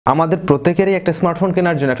আমাদের প্রত্যেকেরই একটা স্মার্টফোন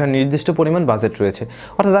কেনার জন্য একটা নির্দিষ্ট পরিমাণ বাজেট রয়েছে।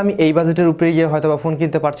 অর্থাৎ আমি এই বাজেটের উপরে গিয়ে হয়তো বা ফোন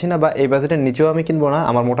কিনতে পারছি না, বা এই বাজেটের নিচেও আমি কিনবো না,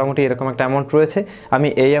 আমার মোটামুটি এরকম একটা অ্যামাউন্ট রয়েছে, আমি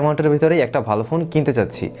এই অ্যামাউন্টের ভিতরেই একটা ভালো ফোন কিনতে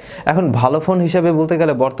চাচ্ছি। এখন ভালো ফোন হিসেবে বলতে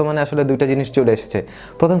গেলে বর্তমানে আসলে দুইটা জিনিস চলে এসেছে।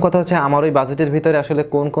 প্রথম কথা হচ্ছে আমার ওই বাজেটের ভিতরে আসলে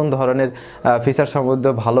কোন কোন ধরনের ফিচার সমৃদ্ধ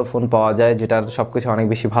ভালো ফোন পাওয়া যায়, যেটার সব কিছু অনেক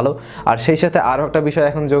বেশি ভালো। আর সেই সাথে আরও একটা বিষয়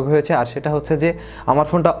এখন যোগ হয়েছে, আর সেটা হচ্ছে যে আমার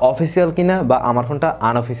ফোনটা অফিসিয়াল কিনা বা আমার ফোনটা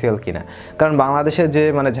আনঅফিসিয়াল কিনা। কারণ বাংলাদেশে যে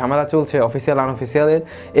ঝামেলা চলছে অফিসিয়াল আনঅফিসিয়ালের,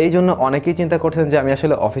 এই জন্য অনেকেই চিন্তা করছেন যে আমি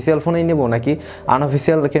আসলে অফিসিয়াল ফোনেই নেব নাকি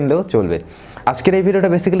আনঅফিসিয়াল কিনলেও চলবে। আজকের এই ভিডিওটা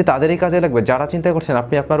বেসিক্যালি তাদেরই কাজে লাগবে যারা চিন্তা করছেন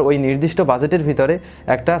আপনি আপনার ওই নির্দিষ্ট বাজেটের ভিতরে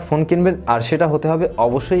একটা ফোন কিনবেন, আর সেটা হতে হবে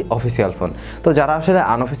অবশ্যই অফিসিয়াল ফোন। তো যারা আসলে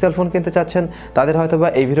আনঅফিসিয়াল ফোন কিনতে চাচ্ছেন তাদের হয়তো বা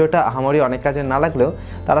এই ভিডিওটা আমারই অনেক কাজে না লাগলেও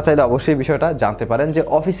তারা চাইলে অবশ্যই বিষয়টা জানতে পারেন যে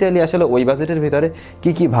অফিসিয়ালি আসলে ওই বাজেটের ভিতরে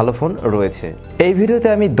কি কি ভালো ফোন রয়েছে। এই ভিডিওতে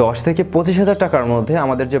আমি 10 থেকে 25,000 টাকার মধ্যে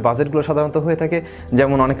আমাদের যে বাজেটগুলো সাধারণত হয়ে থাকে,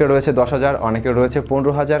 যেমন অনেকের রয়েছে 10,000, অনেকের রয়েছে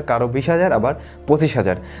 15,000, কারো 20,000, আবার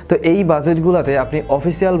 25,000। তো এই বাজেটগুলোতে আপনি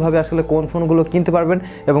অফিসিয়ালভাবে আসলে কোন ফোনগুলো কিনতে পারবেন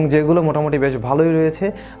এবং যেগুলো মোটামুটি বেশ ভালোই রয়েছে,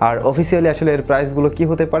 আর অফিসিয়ালি আসলে এর প্রাইসগুলো কি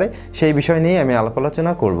হতে পারে সেই বিষয় নিয়ে আমি আলাপ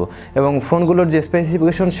আলোচনা করব। এবং ফোনগুলোর যে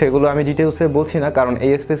স্পেসিফিকেশন সেগুলো আমি ডিটেলসে বলছি না, কারণ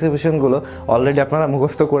এই স্পেসিফিকেশনগুলো অলরেডি আপনারা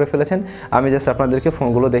মুখস্থ করে ফেলেছেন। আমি জাস্ট আপনাদেরকে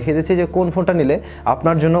ফোনগুলো দেখিয়ে দিচ্ছি যে কোন ফোনটা নিলে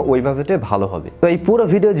আপনার জন্য ওই বাজেটে ভালো হবে। তো এই পুরো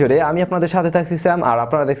ভিডিও জুড়ে আমি আপনাদের সাথে থাকছি স্যাম, আর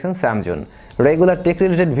আপনারা দেখছেন SamZone। Regular tech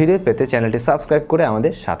related video পেতে চ্যানেলটি সাবস্ক্রাইব করে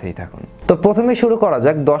আমাদের সাথেই থাকুন। তো প্রথমেই শুরু করা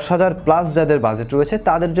যাক 10,000 প্লাস যাদের বাজেট রয়েছে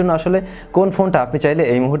তাদের জন্য আসলে কোন ফোনটা আপনি চাইলে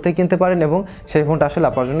এই মুহূর্তে কিনতে পারেন এবং সেই ফোনটা আসলে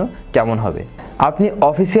আপনার জন্য কেমন হবে। আপনি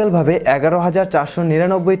অফিসিয়ালভাবে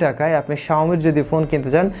 11,499 টাকায় আপনি শাওমির যদি ফোন কিনতে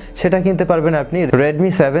চান সেটা কিনতে পারবেন আপনি Redmi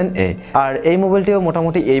 7A। আর এই মোবাইলটিও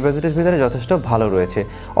মোটামুটি এই বাজেটের ভিতরে যথেষ্ট ভালো রয়েছে।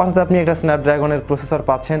 অর্থাৎ আপনি একটা স্ন্যাপড্রাগনের প্রসেসর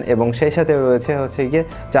পাচ্ছেন এবং সেই সাথে রয়েছে হচ্ছে গিয়ে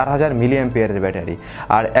 4000 মিলিঅ্যাম্পিয়ারের ব্যাটারি।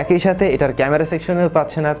 আর একই সাথে এটার ক্যামেরা সেকশনেও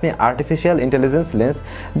পাচ্ছেন আপনি আর্টিফিশিয়াল ইন্টেলিজেন্স লেন্স,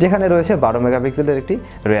 যেখানে রয়েছে 12 মেগাপিক্সেলের একটি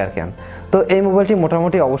রেয়ার ক্যাম। তো এই মোবাইলটি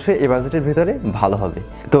মোটামুটি অবশ্যই এই বাজেটের ভিতরে ভালো হবে।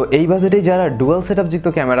 তো এই বাজেটে যারা ডুয়াল সেটআপ যুক্ত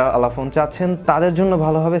ক্যামেরা আলা ফোন চাচ্ছেন তাদের জন্য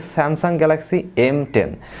ভালো হবে Samsung Galaxy M10।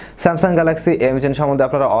 Samsung Galaxy M10 সম্বন্ধে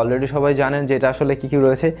আপনারা অলরেডি সবাই জানেন যে এটা আসলে কী কী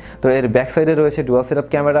রয়েছে। তো এর ব্যাক সাইডে রয়েছে ডুয়াল সেটআপ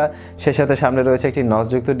ক্যামেরা, সেই সাথে সামনে রয়েছে একটি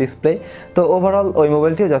নচযুক্ত ডিসপ্লে। তো ওভারঅল ওই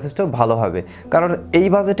মোবাইলটিও যথেষ্ট ভালো হবে, কারণ এই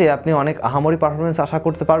বাজেটে আপনি অনেক আহামরি পারফরমেন্স আশা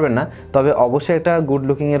করতে পারবেন না, তবে অবশ্যই একটা গুড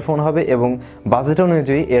লুকিংয়ের ফোন হবে এবং বাজেট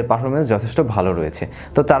অনুযায়ী এর পারফরমেন্স যথেষ্ট ভালো রয়েছে।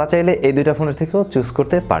 তো তারা চাইলে এই দুইটা ফোনের থেকেও চুজ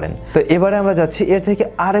করতে পারেন। তো এবারে আমরা যাচ্ছি এর থেকে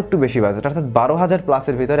আর একটু বেশি বাজেট, অর্থাৎ 12,000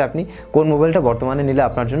 প্লাসের ভিতরে আপনি কোন মোবাইলটা বর্তমানে নিলে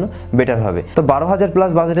আপনার জন্য বেটার হবে। তো 12,000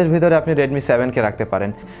 প্লাস বাজেটের ভিতরে আপনি Redmi 7কে রাখতে পারেন।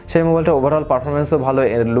 সেই মোবাইলটা ওভারঅল পারফরমেন্সও ভালো,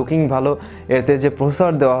 এর লুকিং ভালো, এতে যে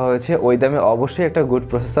প্রসেসর দেওয়া হয়েছে ওই দামে অবশ্যই একটা গুড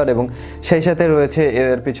প্রসেসর, এবং সেই সাথে রয়েছে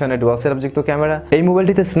এর পিছনে ডুয়াল সেটআপ যুক্ত ক্যামেরা। এই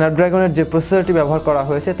মোবাইলটিতে স্ন্যাপড্রাগনের যে প্রসেসরটি ব্যবহার করা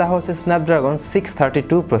হয়েছে তা হচ্ছে স্ন্যাপড্রাগন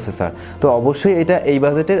 632 প্রসেসর। তো অবশ্যই এটা এই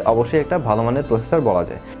বাজেটের অবশ্যই একটা ভালো মানের প্রসেসর বলা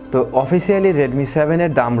যায়। তো অফিসিয়ালি Redmi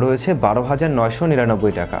 7-এর দাম রয়েছে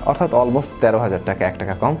 12,999 টাকা, অর্থাৎ অলমোস্ট 13,000 টাকা, 1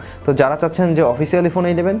 টাকা কম। তো যারা চাচ্ছেন যে অফিসিয়ালি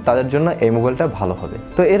ফোনেই নেবেন তাদের জন্য এই মোবাইলটা ভালো হবে।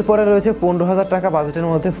 তো এরপরে রয়েছে 15,000 টাকা বাজেটের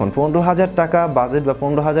মধ্যে ফোন। 15,000 টাকা বাজেট বা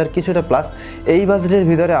 15,000 কিছুটা প্লাস, এই বাজেটের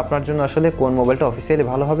ভিতরে আপনার জন্য আসলে কোন মোবাইলটা অফিসিয়ালি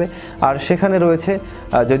ভালো হবে। আর সেখানে রয়েছে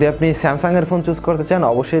যদি আপনি স্যামসাংয়ের ফোন চুজ করতে চান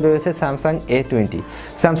অবশ্যই রয়েছে স্যামসাং A20।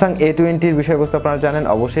 স্যামসাং A20-র বিষয়বস্তু আপনারা জানেন,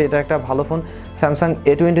 অবশ্যই এটা একটা ভালো ফোন। স্যামসাং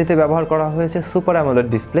A20-তে ব্যবহার করা হয়েছে সুপার অ্যামোলেড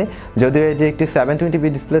ডিসপ্লে। যদিও এটি একটি 720p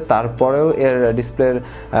ডিসপ্লে, তারপরেও এর ডিসপ্লের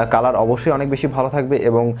কালার অবশ্যই অনেক বেশি ভালো থাকবে,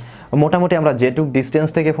 এবং মোটামুটি আমরা যেটুক ডিস্টেন্স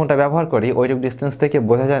থেকে ফোনটা ব্যবহার করি ওইটুক ডিস্টেন্স থেকে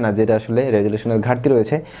বোঝা যায় না যেটা আসলে রেজলিউশনের ঘাটতি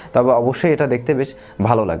রয়েছে। তবে অবশ্যই এটা দেখতে বেশ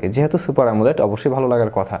ভালো লাগে, যেহেতু সুপার অ্যামোলেড অবশ্যই ভালো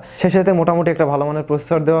লাগার কথা। সেই সাথে মোটামুটি একটা ভালো মানের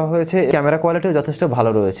প্রসেসর দেওয়া হয়েছে, ক্যামেরা কোয়ালিটিও যথেষ্ট ভালো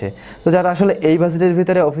রয়েছে। তো যারা আসলে এই বাজেটের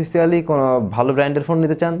ভিতরে অফিসিয়ালি কোনো ভালো ব্র্যান্ডের ফোন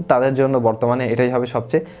নিতে চান তাদের জন্য বর্তমানে এটাই হবে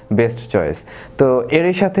সবচেয়ে বেস্ট চয়েস। তো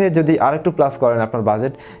এরই সাথে যদি আরেকটু প্লাস করেন আপনার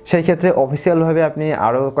বাজেট, সেই ক্ষেত্রে অফিসিয়ালভাবে আপনি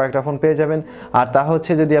আরও কয়েকটা ফোন পেয়ে যাবেন। আর তা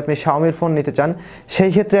হচ্ছে যদি আপনি শাওমির ফোন নিতে চান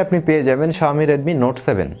সেই ক্ষেত্রে আপনি পেয়ে যাবেন Xiaomi Redmi Note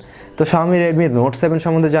 7। তো Xiaomi Redmi Note 7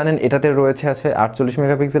 সম্বন্ধে জানেন, এটাতে রয়েছে 48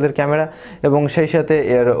 মেগাপিক্সেলের ক্যামেরা, এবং সেই সাথে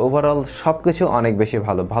এর ওভারঅল সব কিছু অনেক বেশি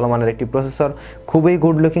ভালো, ভালো মানের একটি প্রসেসর, খুবই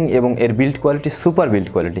গুড লুকিং, এবং এর build quality super build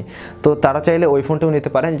quality. তো তারা চাইলে ওই ফোনটাও নিতে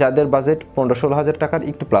পারেন। যাদের বাজেট 15-16,000 টাকার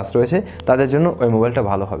একটু প্লাস রয়েছে তাদের জন্য ওই মোবাইলটা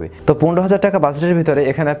ভালো হবে। তো 15,000 টাকা বাজেটের ভিতরে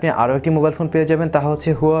এখানে আপনি আরও একটি মোবাইল ফোন পেয়ে যাবেন, তা হচ্ছে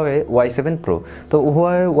Huawei Y7 Pro। তো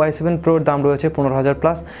Huawei Y7 Proর দাম রয়েছে 15,000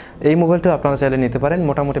 প্লাস। এই মোবাইলটা আপনারা চাইলে নিতে পারেন,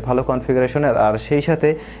 মোটামুটি ভালো কনফিগারেশনের, আর সেই সাথে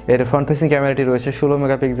এর ফ্রন্ট ফেসিং ক্যামেরাটি রয়েছে 16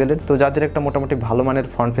 মেগাপিক্সেলের। তো যাদের একটা মোটামুটি ভালো মানের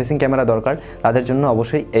ফ্রন্ট ফেসিং ক্যামেরা দরকার তাদের জন্য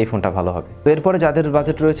অবশ্যই এই ফোনটা ভালো হবে। তো এরপরে যাদের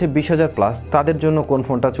বাজেট রয়েছে 20,000 প্লাস তাদের জন্য কোন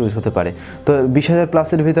ফোনটা চুজ হতে পারে? তো 20,000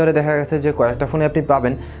 প্লাসের ভিতরে দেখা গেছে যে কয়েকটা ফোনে আপনি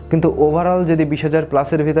পাবেন, কিন্তু ওভারঅল যদি 20,000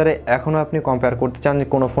 প্লাসের ভিতরে এখনও আপনি কম্পেয়ার করতে চান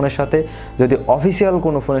কোনো ফোনের সাথে, যদি অফিসিয়াল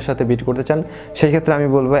কোনো ফোনের সাথে বিট করতে চান, সেই ক্ষেত্রে আমি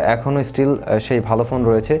বলবো এখনও স্টিল সেই ভালো ফোন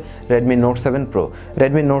রয়েছে Redmi note 7 pro.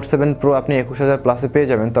 Redmi note 7 pro আপনি 21,000 প্লাসে পেয়ে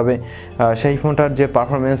যাবেন, তবে সেই ফোনটার যে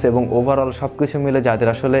পারফরমেন্স এবং ওভারঅল সব কিছু মিলে যাদের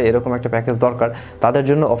আসলে এরকম একটা প্যাকেজ দরকার তাদের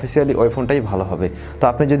জন্য অফিসিয়ালি ওই ফোনটাই ভালো হবে। তো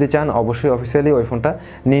আপনি যদি চান অবশ্যই অফিসিয়ালি ওই ফোনটা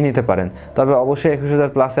নিয়ে নিতে পারেন। তবে অবশ্যই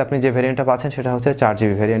 21,000 প্লাসে আপনি যে ভ্যারিয়েন্টটা পাচ্ছেন সেটা হচ্ছে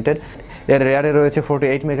 4GB ভ্যারিয়েন্টের। এর রেয়ারে রয়েছে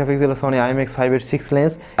 48 মেগাপিক্সেল সোনি IMX586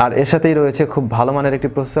 লেন্স, আর এর সাথেই রয়েছে খুব ভালো মানের একটি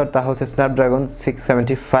প্রসেসর, তা হচ্ছে স্ন্যাপড্রাগন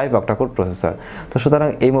 675 অক্টাকোর প্রসেসর। তো সুতরাং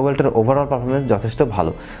এই মোবাইলটার ওভারঅল পারফরমেন্স যথেষ্ট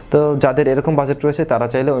ভালো। তো যাদের এরকম বাজেট রয়েছে তারা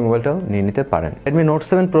চাইলে ওই মোবাইলটাও নিয়ে নিতে পারেন। রেডমি নোট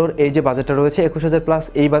 7 প্রোর এই যে বাজেটটা রয়েছে 21,000 প্লাস,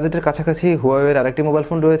 এই বাজেটের কাছাকাছি হুয়াওয়ের আরেকটি মোবাইল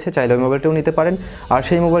ফোন রয়েছে, চাইলে ওই মোবাইলটাও নিতে পারেন। আর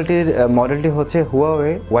সেই মোবাইলটির মডেলটি হচ্ছে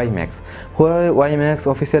Huawei Y max. Huawei Y max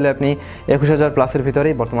officially আপনি 21,000 প্লাসের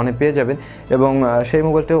ভিতরেই বর্তমানে পেয়ে যাবেন, এবং সেই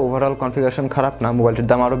মোবাইলটির ওভারঅল কনফিগারেশন খারাপ না। মোবাইলটির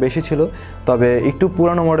দাম আরও বেশি ছিল, তবে একটু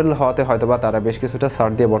পুরানো মডেল হওয়াতে হয়তো বা তারা বেশ কিছুটা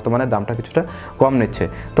ছাড় দিয়ে বর্তমানে দামটা কিছুটা কম নিচ্ছে।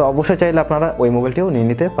 তো অবশ্যই চাইলে আপনারা ওই মোবাইলটিও নিয়ে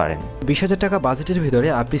নিতে পারেন। 20,000 টাকা বাজেটের ভিতরে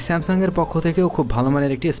আপনি স্যামসাংয়ের পক্ষ থেকেও খুব ভালো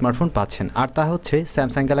মানের একটি স্মার্টফোন পাচ্ছেন, আর তা হচ্ছে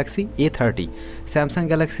Samsung Galaxy A30। Samsung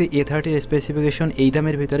Galaxy A30-র specification এই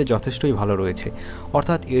দামের ভিতরে যথেষ্টই ভালো রয়েছে।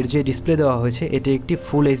 অর্থাৎ এর যে ডিসপ্লে দেওয়া হয়েছে এটি একটি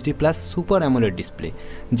full HD plus super AMOLED display.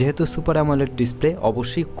 যেহেতু সুপার অ্যামোলেড ডিসপ্লে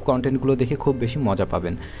অবশ্যই কন্টেন্টগুলো দেখে খুব বেশি মজা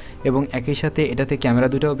পাবেন, এবং একই সাথে এটাতে ক্যামেরা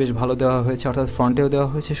দুটাও বেশ ভালো দেওয়া হয়েছে। অর্থাৎ ফ্রন্টেও দেওয়া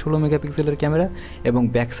হয়েছে 16 মেগাপিক্সেলের ক্যামেরা, এবং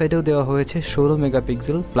ব্যাক সাইডেও দেওয়া হয়েছে 16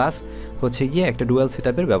 মেগাপিক্সেল প্লাস হচ্ছে গিয়ে একটা ডুয়াল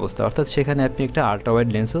সেটআপের ব্যবস্থা। অর্থাৎ সেখানে আপনি একটা আল্ট্রা ওয়াইড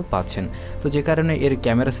লেন্সও পাচ্ছেন। তো যে কারণে এর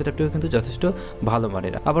ক্যামেরা সেটআপটিও কিন্তু যথেষ্ট ভালো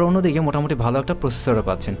মানের। আবার অন্যদিকে মোটামুটি ভালো একটা প্রসেসরও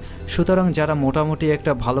পাচ্ছেন। সুতরাং যারা মোটামুটি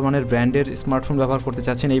একটা ভালো মানের ব্র্যান্ডের স্মার্টফোন ব্যবহার করতে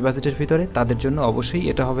চাচ্ছেন এই বাজেটের ভিতরে, তাদের জন্য অবশ্যই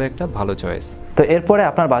এটা হবে একটা ভালো চয়েস। তো এরপরে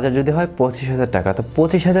আপনার বাজেট যদি হয় 25,000 টাকা, তো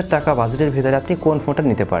 25,000 টাকা বাজেটের ভিতরে আপনি কোন ফোনটা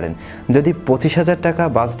নিতে পারেন? যদি 25,000 টাকা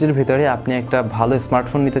বাজেটের ভিতরে আপনি একটা ভালো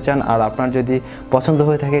স্মার্টফোন নিতে চান, আর আপনার যদি পছন্দ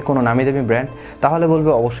হয়ে থাকে কোনো নামি দামি ব্র্যান্ড, তাহলে বলবো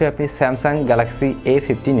অবশ্যই আপনি স্যামসাং গ্যালাক্সি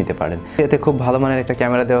A50 নিতে পারেন। এতে খুব ভালো মানের একটা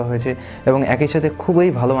ক্যামেরা দেওয়া হয়েছে, এবং একই সাথে খুবই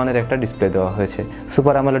ভালো মানের একটা ডিসপ্লে দেওয়া হয়েছে।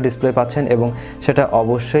 সুপার অ্যামোলেড ডিসপ্লে পাচ্ছেন, এবং সেটা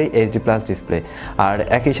অবশ্যই HD প্লাস ডিসপ্লে। আর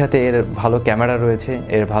একই সাথে এর ভালো ক্যামেরা রয়েছে,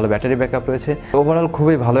 এর ভালো ব্যাটারি ব্যাকআপ রয়েছে। ওভারঅল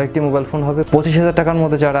খুবই ভালো একটি মোবাইল ফোন হবে। 25,000 টাকার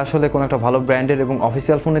মধ্যে যারা আসলে কোনো একটা ভালো ব্র্যান্ডের এবং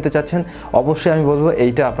অফিসিয়াল ফোন নিতে চাচ্ছেন, অবশ্যই আমি বলবো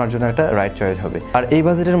এইটা আপনার জন্য একটা রাইট চয়েস হবে। আর এই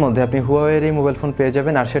বাজেটের মধ্যে আপনি হুয়াওয়ের এই মোবাইল ফোন পেয়ে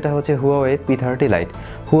যাবেন, আর সেটা হচ্ছে Huawei P30 Lite।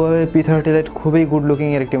 Huawei P30 Lite খুবই গুড লুকিং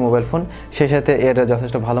এর একটি মোবাইল ফোন, সেই সাথে এর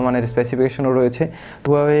যথেষ্ট ভালো মানের স্পেসিফিকেশনও রয়েছে।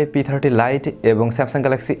 হুয়াওয়ে P30 Lite এবং স্যামসাং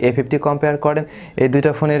গ্যালাক্সি A50 কম্পেয়ার করেন, এই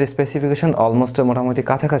দুইটা ফোনের স্পেসিফিকেশন অলমোস্ট মোটামুটি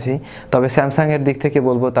কাছাকাছি। তবে স্যামসাংয়ের দিক থেকে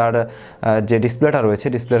বলবো তার যে ডিসপ্লেটা রয়েছে,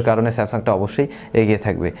 ডিসপ্লের কারণে স্যামসাংটা অবশ্যই এগিয়ে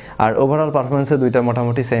থাকবে। আর ওভারঅল পারফরমেন্সে দুইটা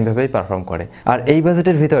মোটামুটি সেমভাবেই পারফর্ম করে। আর এই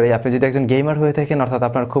বাজেটের ভিতরে আপনি যদি একজন গেমার হয়ে থাকেন, অর্থাৎ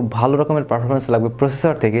আপনার খুব ভালো রকমের পারফরমেন্স লাগবে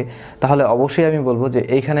প্রসেসর থেকে, তাহলে অবশ্যই আমি বলবো যে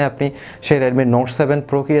এইখানে আপনি সেই রেডমি নোট 7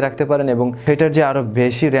 প্রোকে রাখতে পারেন, এবং সেটার যে আরও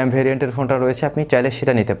বেশি র্যাম ভেরিয়েন্টের ফোনটা রয়েছে আপনি চাইলে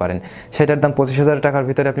সেটা নিতে পারেন। সেটার দাম 25,000 টাকার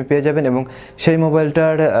ভিতরে আপনি পেয়ে যাবেন, এবং সেই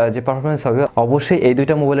মোবাইলটার যে পারফরমেন্স হবে অবশ্যই এই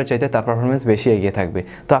দুইটা মোবাইলের চাইতে তার পারফরমেন্স বেশি এগিয়ে থাকবে।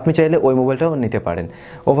 তো আপনি চাইলে ওই মোবাইলটাও নিতে পারেন।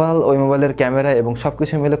 ওভারঅল ওই মোবাইলের ক্যামেরা এবং সব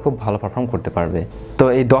কিছু মিলে খুব ভালো পারফর্ম করতে পারবে। তো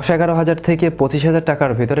এই 10-11 হাজার থেকে 25,000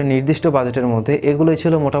 টাকার ভিতরে নির্দিষ্ট বাজেটের মধ্যে এগুলোই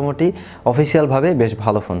ছিল মোটামুটি অফিসিয়ালভাবে বেশ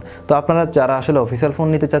ভালো ফোন। তো আপনারা যারা আসলে অফিসিয়াল ফোন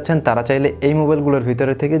নিতে চাচ্ছেন তারা চাইলে এই মোবাইলগুলোর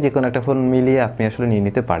ভিতরে থেকে যে কোনো একটা ফোন মিলিয়ে আপনি আসলে নিয়ে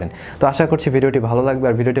নিতে পারেন। তো আশা করছি ভিডিওটি ভালো লাগবে,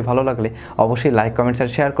 আর ভিডিওটি ভালো লাগলে অবশ্যই লাইক, কমেন্টস আর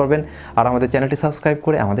শেয়ার করবেন, আর আমাদের চ্যানেলটি সাবস্ক্রাইব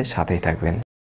করে আমাদের সাথেই থাকবেন।